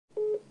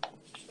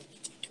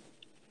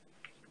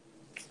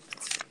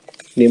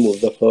Name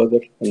of the Father,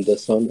 and the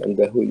Son, and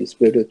the Holy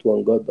Spirit,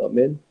 one God,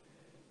 Amen.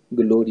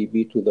 Glory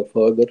be to the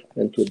Father,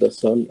 and to the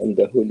Son, and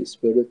the Holy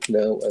Spirit,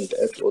 now and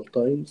at all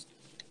times,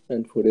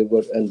 and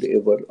forever and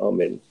ever.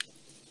 Amen.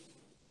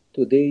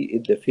 Today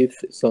is the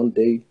fifth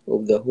Sunday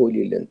of the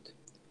Holy Lent.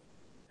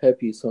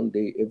 Happy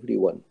Sunday,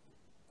 everyone.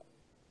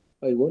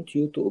 I want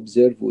you to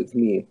observe with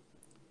me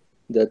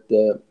that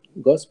the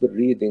Gospel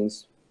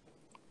readings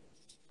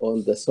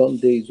on the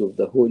Sundays of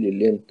the Holy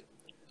Lent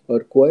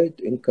are quite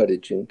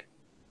encouraging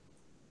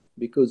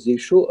because they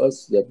show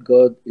us that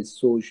God is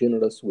so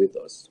generous with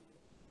us.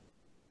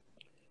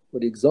 For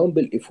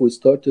example, if we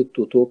started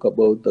to talk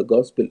about the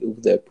Gospel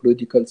of the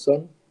prodigal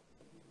son,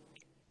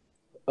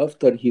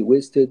 after he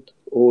wasted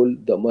all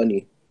the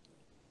money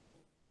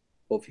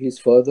of his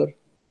father,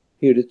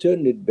 he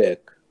returned it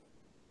back,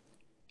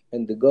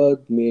 and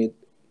God made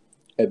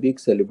a big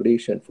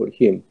celebration for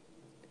him,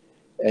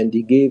 and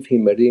he gave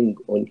him a ring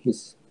on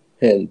his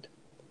hand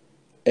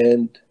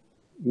and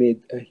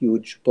made a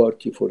huge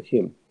party for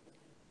him.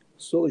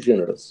 So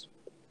generous.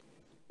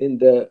 In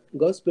the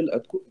Gospel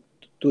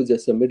to the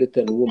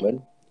Samaritan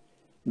woman,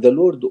 the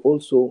Lord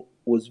also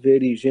was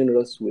very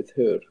generous with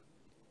her.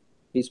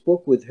 He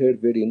spoke with her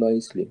very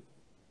nicely,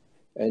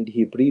 and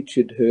he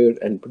preached her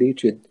and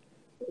preached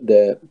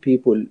the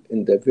people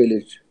in the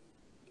village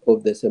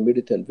of the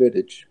Samaritan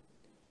village.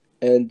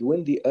 And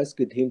when they asked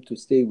him to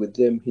stay with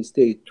them, he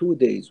stayed 2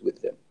 days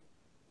with them.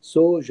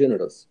 So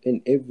generous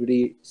in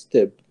every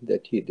step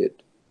that he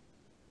did.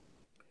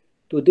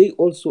 Today,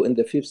 also in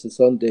the fifth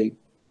Sunday,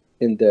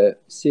 in the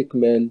sick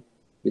man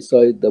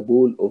beside the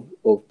pool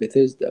of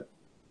Bethesda,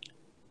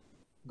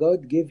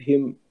 God gave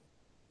him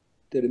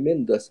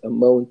tremendous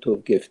amount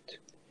of gift.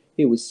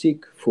 He was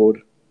sick for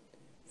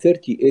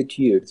 38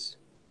 years,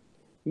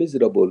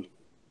 miserable,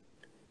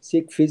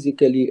 sick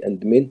physically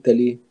and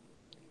mentally,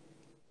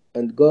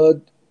 and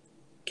God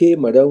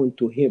came around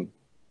to him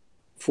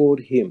for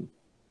him.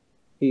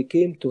 He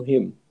came to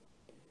him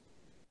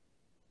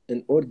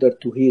in order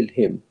to heal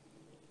him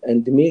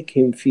and make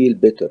him feel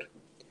better.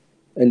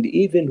 And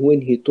even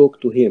when he talked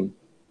to him,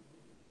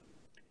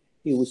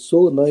 he was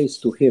so nice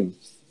to him,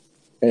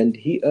 and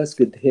he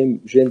asked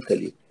him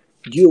gently,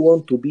 "Do you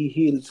want to be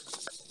healed?"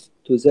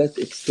 To that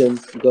extent,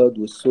 God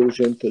was so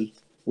gentle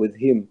with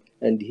him,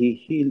 and he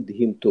healed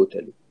him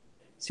totally.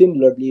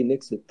 Similarly,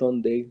 next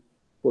Sunday,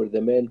 for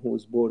the man who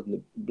was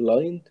born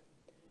blind,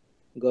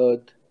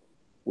 God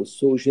was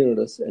so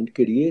generous and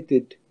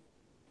created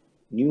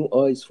new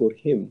eyes for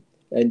him,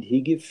 and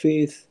he gave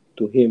faith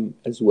to him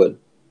as well.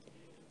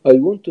 I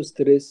want to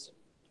stress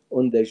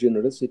on the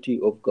generosity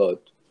of God.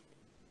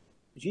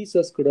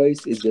 Jesus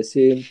Christ is the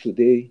same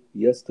today,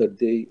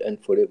 yesterday,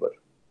 and forever.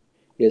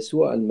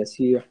 يسوع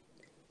المسيح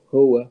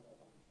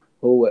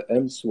هو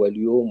أمس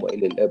واليوم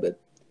وإلى الأبد.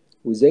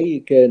 وزي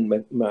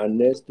كان مع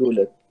الناس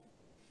دولت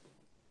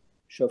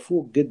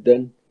شفوق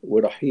جدا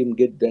ورحيم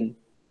جدا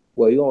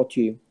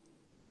ويعطي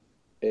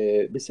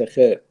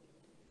بسخاء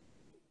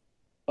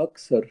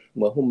أكثر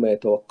ما هم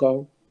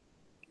يتوقعوا،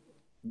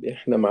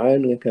 إحنا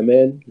معانا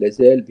كمان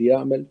لازال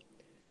بيعمل،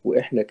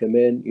 وإحنا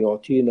كمان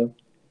يعطينا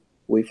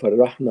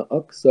ويفرحنا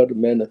أكثر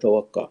ما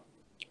نتوقع.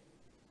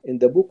 In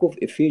the book of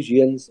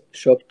Ephesians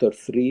chapter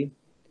 3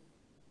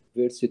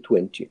 verse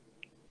 20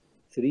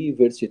 3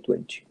 verse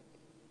 20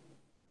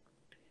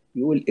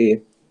 يقول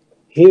إيه؟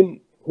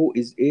 Him who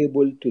is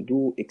able to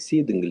do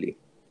exceedingly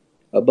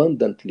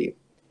abundantly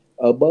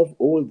above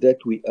all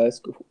that we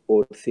ask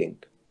or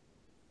think,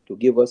 to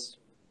give us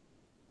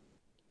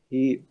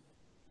he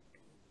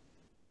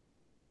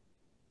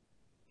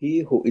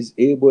who is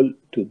able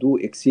to do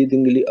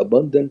exceedingly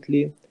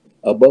abundantly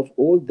above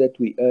all that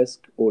we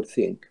ask or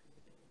think,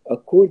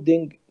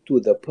 according to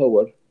the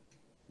power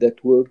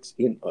that works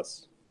in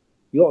us.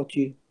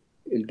 يعطي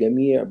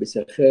الجميع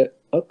بسخاء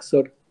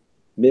أكثر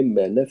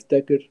مما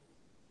نفتكر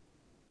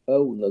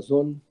أو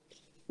نظن،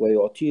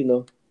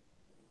 ويعطينا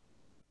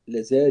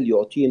لازال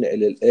يعطينا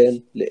إلى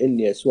الآن، لأن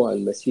يسوع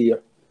المسيح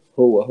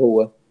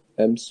هو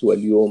أمس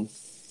واليوم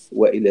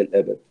وإلى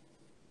الأبد.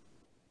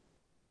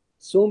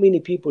 So many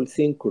people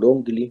think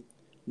wrongly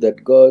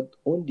that God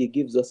only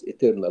gives us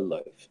eternal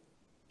life,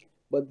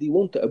 but they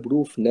want a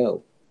proof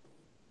now.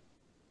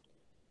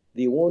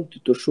 They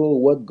want to show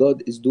what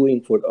God is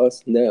doing for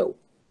us now.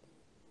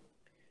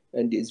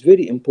 And it's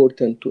very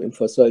important to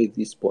emphasize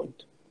this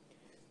point.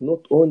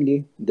 Not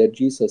only that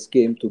Jesus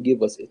came to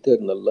give us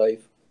eternal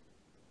life,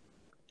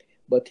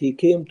 but he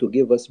came to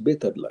give us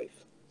better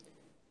life,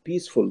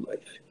 peaceful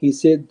life. He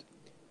said,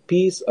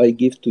 "Peace I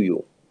give to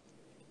you.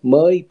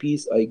 My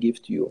peace I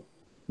give to you.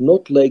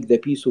 Not like the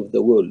peace of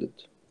the world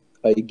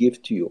I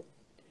give to you.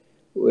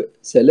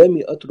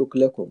 سلامي أترك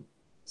لكم،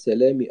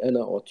 سلامي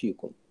أنا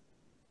أعطيكم.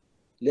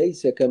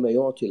 ليس كما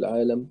يعطي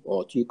العالم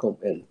أعطيكم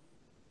أنا."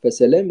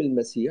 فسلام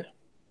المسيح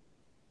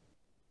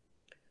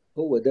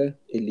هو ده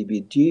اللي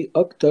بيديه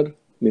أكتر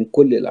من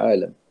كل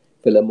العالم.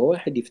 فلما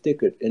واحد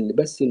يفتكر إن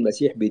بس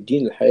المسيح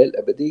بيديني الحياة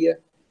الأبدية،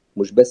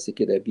 مش بس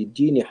كده،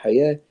 بيديني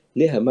حياة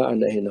لها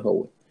معنى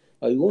هنا.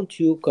 I want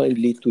you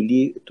kindly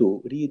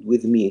to read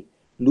with me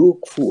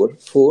Luke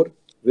 4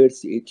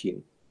 verse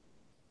 18.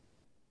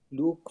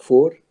 Luke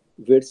 4,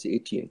 verse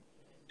 18.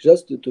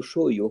 Just to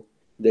show you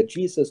that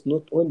Jesus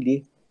not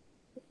only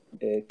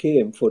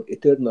came for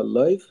eternal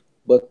life,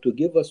 but to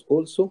give us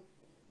also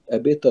a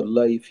better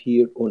life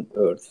here on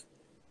earth.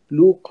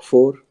 Luke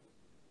 4,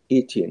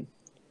 18.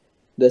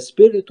 The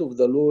Spirit of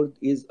the Lord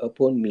is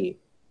upon me,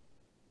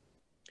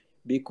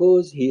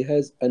 because he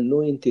has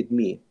anointed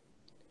me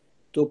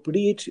to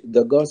preach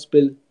the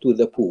gospel to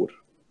the poor.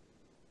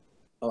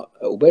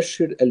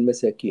 أبشر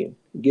المساكين.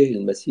 جه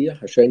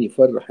المسيح عشان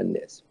يفرح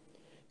الناس.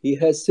 He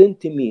has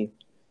sent me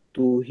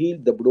to heal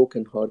the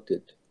broken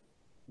hearted.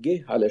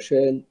 جه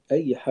علشان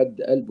أي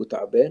حد قلبه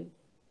تعبان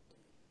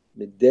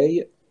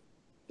متضايق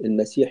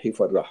المسيح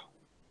يفرحه.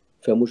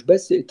 فمش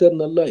بس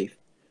eternal life,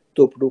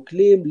 to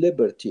proclaim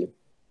liberty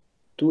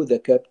to the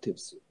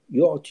captives,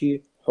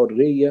 يعطي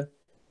حرية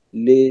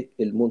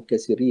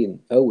للمنكسرين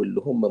أو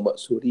اللي هم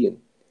مأسورين,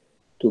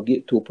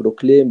 to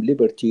proclaim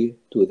liberty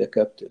to the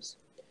captives,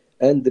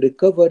 and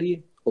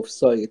recovery of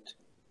sight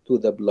to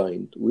the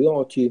blind,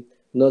 ويعطي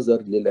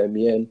نظر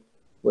للعميان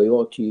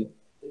ويعطي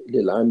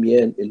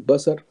للعميان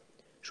البصر.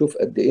 شوف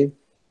قد إيه.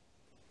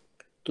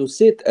 to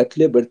set at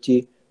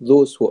liberty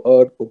those who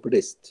are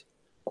oppressed,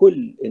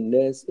 كل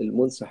الناس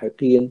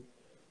المنسحقين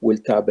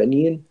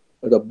والتعبانين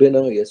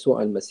ربنا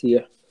يسوع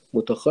المسيح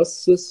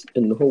متخصص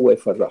إن هو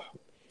يفرحهم.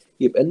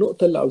 يبقى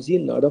النقطة اللي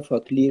عاوزين نعرفها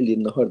clearly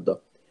النهاردة,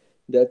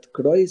 that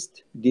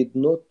Christ did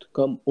not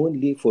come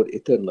only for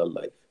eternal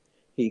life.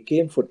 He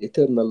came for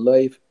eternal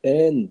life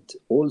and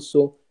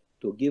also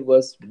to give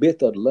us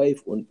better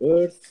life on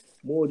earth,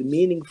 more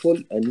meaningful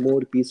and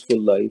more peaceful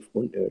life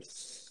on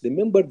earth.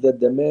 Remember that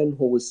the man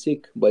who was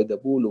sick by the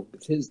pool of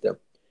Bethesda,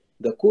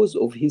 the cause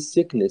of his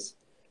sickness,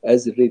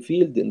 as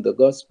revealed in the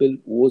gospel,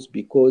 was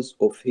because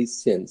of his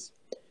sins.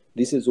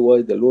 This is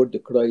why the Lord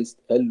Christ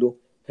قال له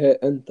ها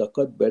أنت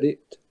قد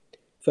برئت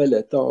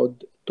فلا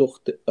تعد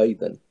تخطئ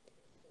أيضا.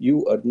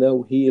 You are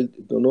now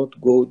healed, do not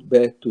go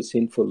back to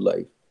sinful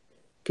life.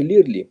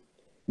 Clearly,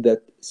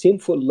 that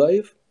sinful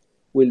life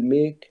will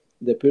make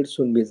the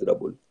person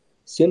miserable.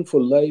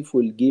 Sinful life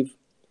will give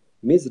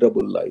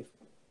miserable life.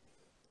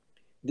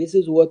 This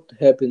is what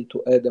happened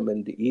to Adam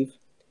and Eve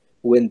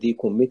when they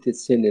committed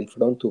sin in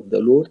front of the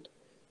Lord.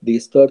 They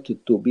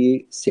started to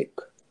be sick.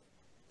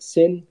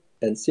 Sin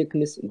and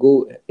sickness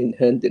go in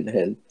hand,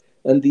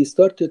 and they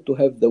started to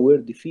have the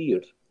word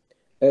fear.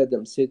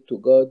 Adam said to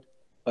God,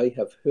 I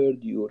have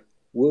heard your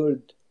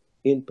word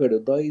in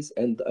paradise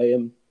and I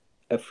am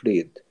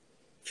afraid.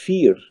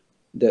 Fear,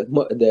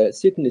 the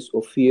sickness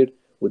of fear,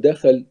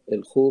 ودخل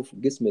الخوف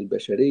جسم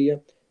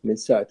البشرية من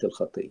ساعة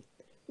الخطية.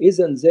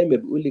 إذا زي ما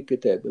بيقول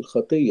الكتاب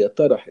الخطية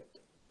طرحت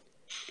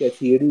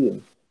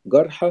كثيرين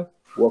جرحى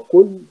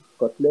وكل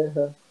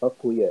قتلاها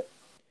أقوياء.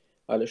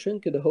 علشان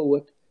كده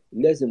هوت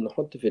لازم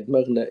نحط في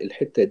دماغنا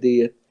الحتة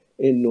ديت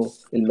إنه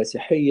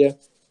المسيحية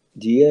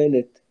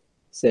ديانة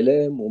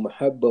سلام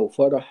ومحبة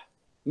وفرح.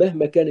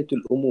 مهما كانت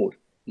الأمور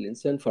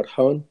الإنسان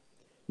فرحان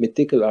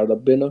متكل على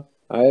ربنا،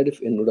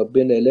 عارف إنه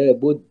ربنا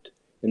لابد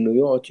إنه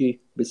يعطي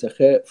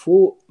بسخاء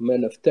فوق ما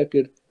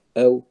نفتكر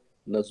أو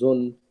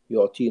نظن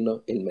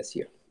يعطينا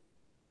المسيح.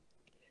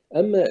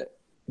 أما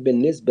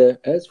بالنسبة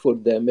as for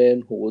the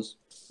man who was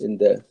in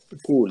the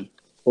pool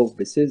of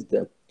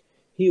Bethesda,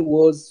 he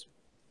was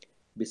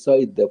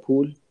beside the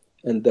pool,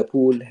 and the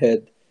pool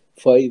had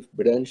 5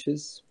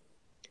 branches,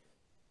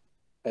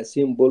 a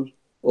symbol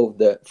of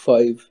the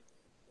 5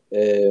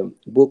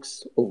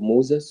 books of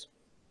Moses,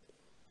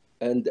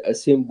 and a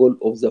symbol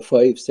of the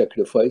 5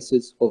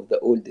 sacrifices of the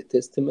Old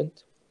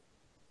Testament.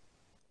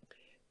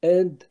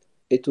 And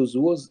it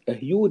was a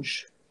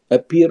huge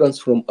appearance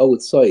from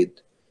outside,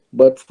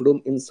 but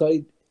from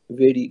inside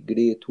very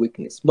great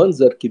weakness.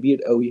 منظر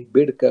كبير قوي،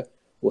 بركة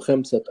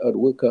و5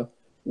 أروقة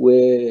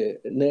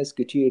وناس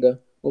كتيرة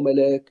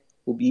وملاك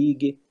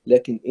وبيجي،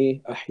 لكن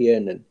إيه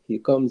أحيانا he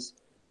comes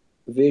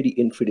very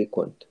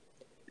infrequent,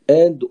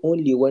 and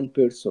only one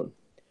person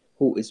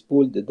who is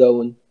pulled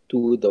down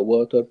to the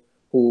water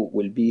who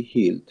will be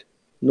healed,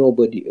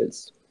 nobody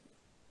else.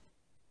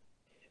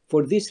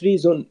 For this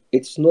reason,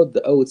 it's not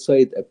the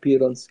outside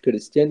appearance.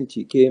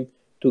 Christianity came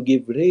to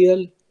give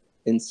real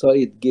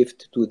inside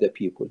gift to the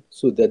people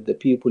so that the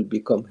people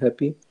become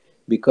happy,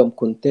 become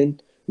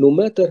content, no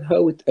matter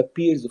how it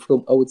appears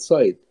from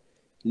outside.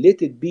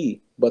 Let it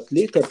be, but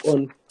later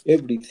on,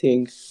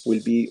 everything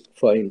will be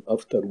fine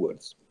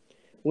afterwards.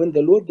 When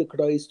the Lord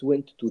Christ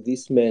went to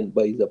this man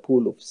by the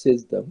pool of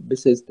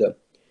Bethesda,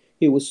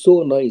 he was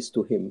so nice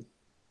to him,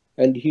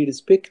 and he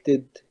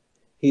respected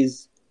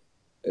his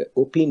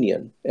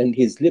opinion and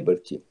his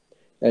liberty.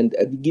 And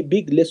a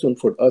big lesson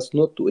for us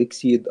not to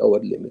exceed our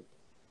limit.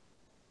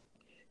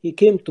 He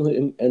came to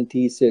him and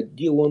he said,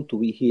 do you want to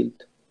be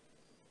healed?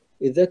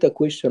 Is that a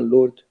question,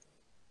 Lord?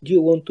 Do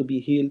you want to be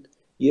healed?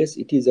 Yes,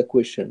 it is a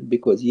question,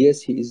 because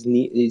yes, he is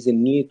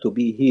in need to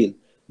be healed,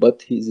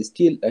 but he is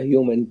still a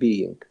human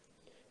being,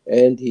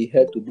 and he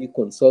had to be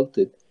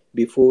consulted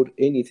before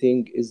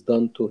anything is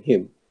done to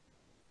him.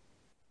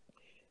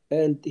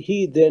 And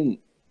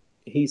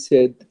he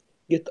said,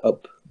 get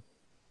up,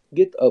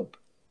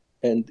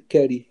 and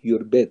carry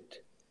your bed.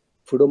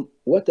 From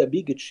what a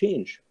big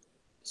change.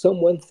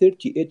 Someone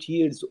 38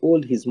 years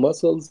old, his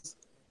muscles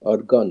are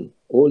gone,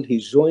 all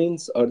his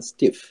joints are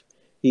stiff.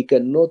 He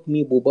cannot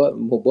be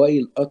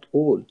mobile at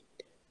all.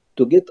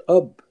 To get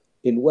up,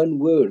 in one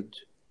word,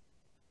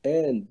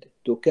 and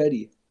to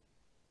carry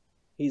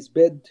his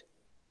bed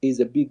is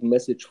a big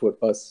message for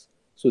us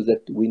so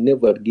that we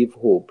never give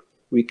hope.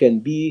 We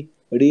can be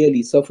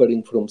really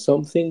suffering from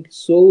something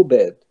so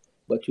bad,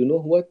 but you know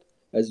what?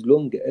 As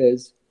long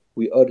as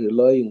we are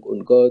relying on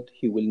God,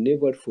 He will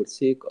never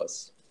forsake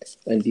us,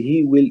 and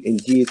He will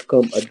indeed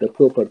come at the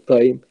proper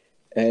time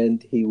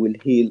and He will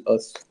heal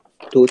us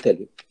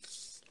totally.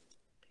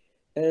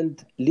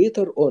 And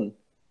later on,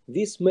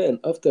 this man,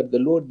 after the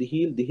Lord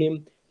healed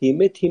him, he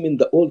met him in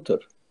the altar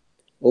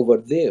over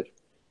there.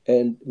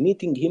 And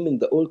meeting him in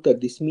the altar,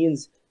 this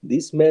means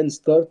this man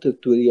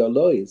started to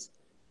realize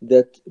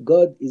that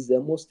God is the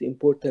most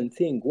important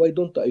thing. Why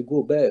don't I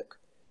go back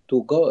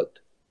to God?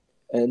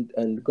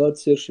 And God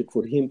searched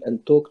for him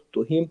and talked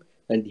to him,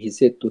 and he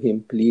said to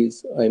him,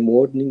 please, I'm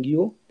warning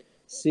you,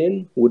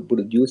 sin would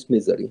produce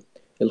misery.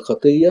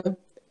 الخطية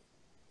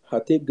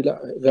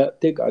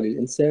تجعل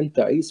الإنسان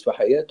تعيس في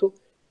حياته،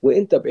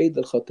 وإنت بعيد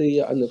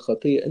الخطية عن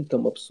الخطية أنت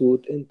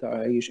مبسوط، أنت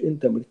عايش،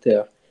 أنت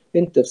مرتاح،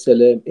 أنت في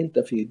سلام، أنت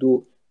في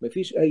هدوء،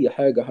 مفيش أي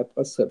حاجة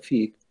هتأثر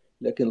فيك.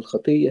 لكن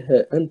الخطية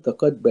ها أنت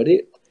قد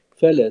برئت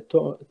فلا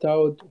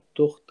تعد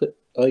تخطئ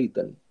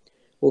أيضا.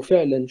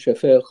 وفعلا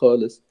شفاه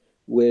خالص،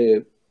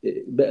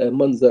 وبقى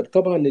منظر.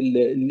 طبعا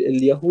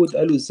اليهود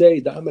قالوا ازاي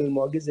ده عمل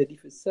المعجزة دي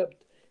في السبت؟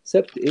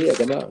 سبت ايه يا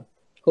جماعة؟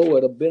 هو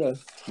ربنا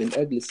من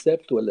أجل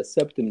السبت ولا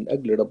السبت من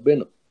أجل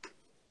ربنا؟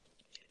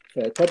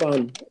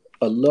 فطبعا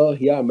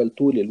الله يعمل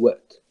طول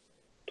الوقت،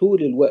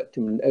 طول الوقت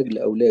من أجل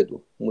أولاده،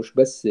 مش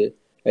بس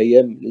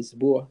أيام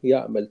الأسبوع،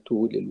 يعمل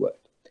طول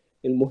الوقت.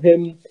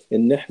 المهم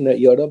إن إحنا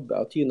يا رب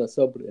أعطينا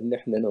صبر إن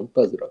إحنا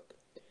ننتظرك.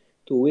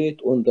 To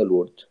wait on the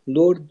Lord.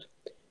 Lord,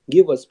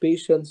 give us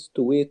patience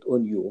to wait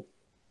on you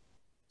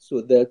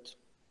so that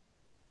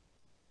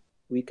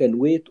we can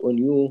wait on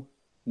you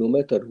no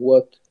matter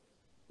what,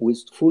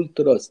 with full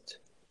trust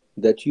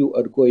that you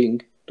are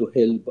going to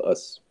help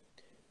us.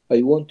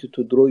 I want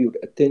to draw your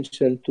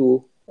attention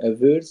to a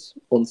verse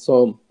on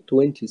Psalm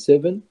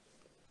 27,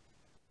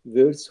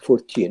 verse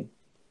 14.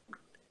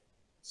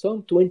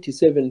 Psalm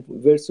 27,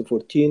 verse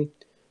 14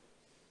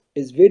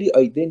 is very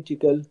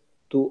identical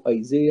to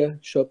Isaiah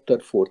chapter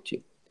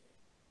 40,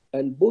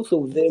 and both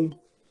of them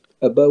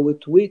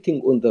about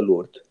waiting on the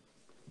Lord.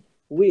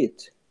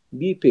 Wait,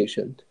 be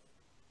patient,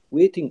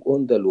 waiting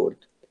on the Lord.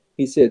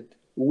 He said,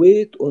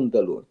 wait on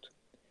the Lord.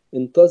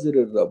 انتظر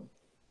الرب.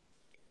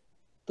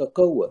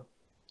 تقوى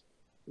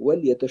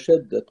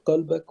وليتشدد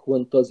قلبك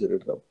وانتظر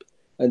الرب.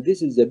 And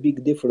this is a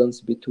big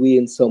difference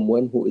between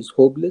someone who is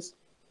hopeless,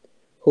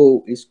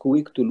 who is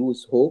quick to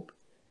lose hope,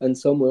 and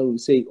someone who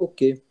say,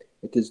 okay,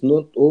 it is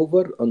not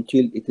over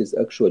until it is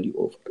actually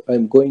over.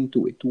 I'm going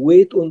to wait.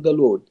 Wait on the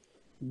Lord.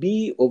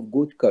 Be of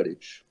good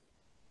courage,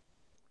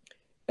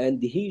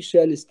 and he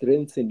shall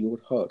strengthen your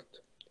heart.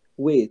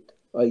 Wait,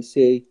 I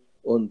say,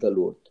 on the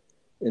Lord.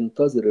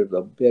 انتظر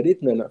الرب. يا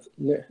ريتنا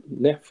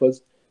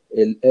نحفظ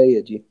الآية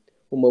دي،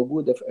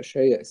 وموجودة في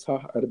أشعياء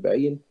إصحاح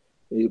 40.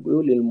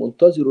 بيقول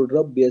المنتظر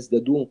الرب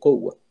يزدادون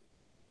قوة.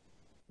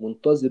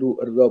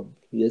 منتظروا الرب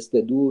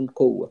يزدادون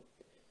قوة.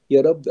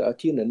 يا رب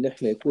أعطينا إن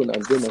احنا يكون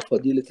عندنا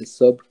فضيلة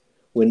الصبر،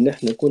 وإن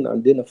احنا يكون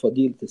عندنا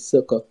فضيلة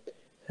الثقة.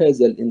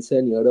 هذا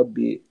الإنسان يا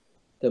ربي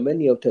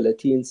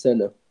 38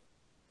 سنة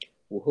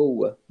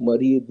وهو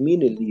مريض،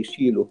 مين اللي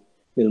يشيله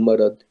من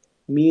المرض؟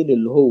 مين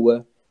اللي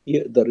هو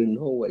يقدر إن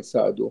هو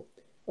يساعده؟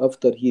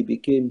 After he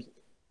became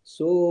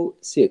so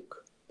sick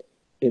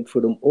and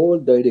from all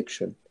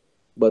direction,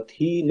 but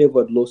he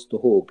never lost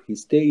hope. He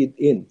stayed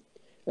in,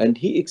 and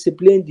he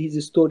explained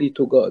his story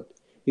to God.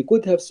 He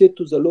could have said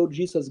to the Lord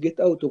Jesus, get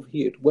out of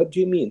here. What do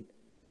you mean?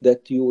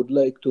 That you would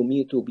like to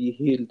me to be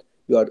healed?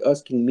 You are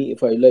asking me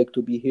if I like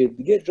to be healed.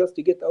 Just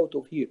get out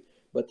of here.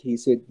 But he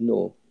said,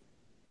 no.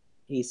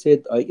 He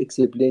said, I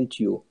explained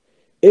to you.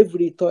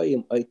 Every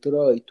time I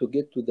try to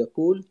get to the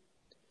pool,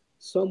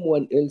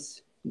 someone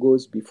else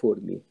goes before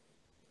me.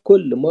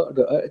 كل ما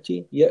أقرأ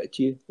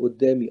يأتي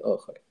قدامي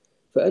آخر.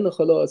 فأنا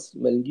خلاص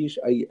ما عنديش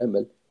أي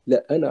أمل.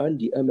 لا، أنا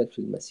عندي أمل في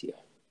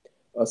المسيح.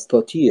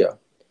 أستطيع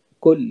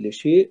كل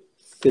شيء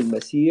في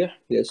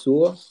المسيح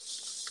يسوع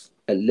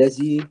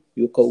الذي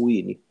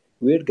يقويني.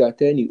 ويرجع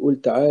تاني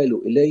يقول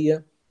تعالوا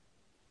إلي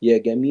يا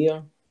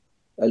جميع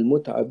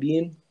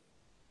المتعبين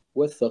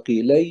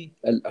والثقيلي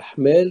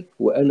الأحمال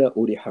وأنا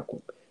أريحكم.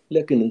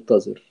 لكن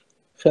انتظر،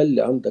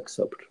 خلي عندك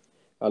صبر.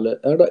 على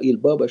رأي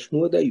البابا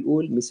شنودة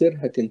يقول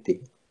مسيرها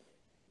تنتهي،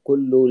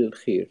 كله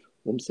للخير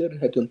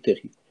ومصيرها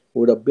تنتهي،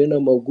 وربنا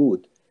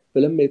موجود.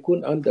 فلما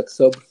يكون عندك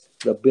صبر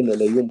ربنا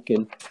لا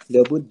يمكن،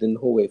 لابد ان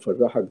هو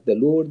يفرحك. The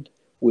Lord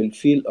will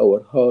fill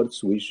our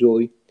hearts with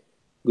joy.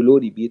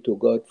 Glory be to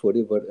God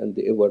forever and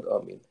ever.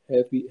 Amen.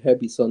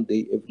 Happy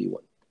Sunday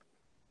everyone.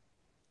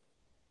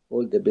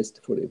 All the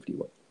best for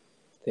everyone.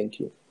 Thank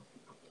you.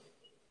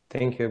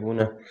 Thank you,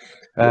 Abuna.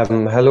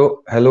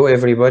 Hello,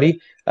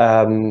 everybody.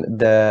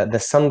 The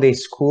Sunday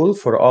school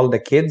for all the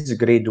kids,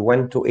 grade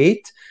 1 to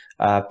 8.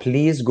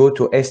 Please go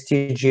to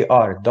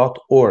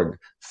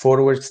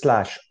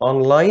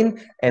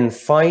stgr.org/online and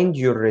find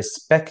your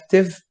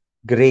respective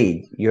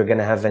grade. You're going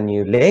to have a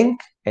new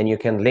link, and you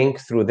can link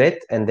through that,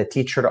 and the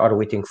teacher are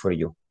waiting for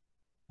you.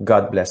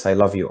 God bless. I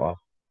love you all.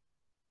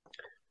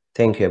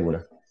 Thank you,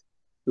 Abuna.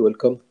 You're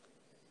welcome.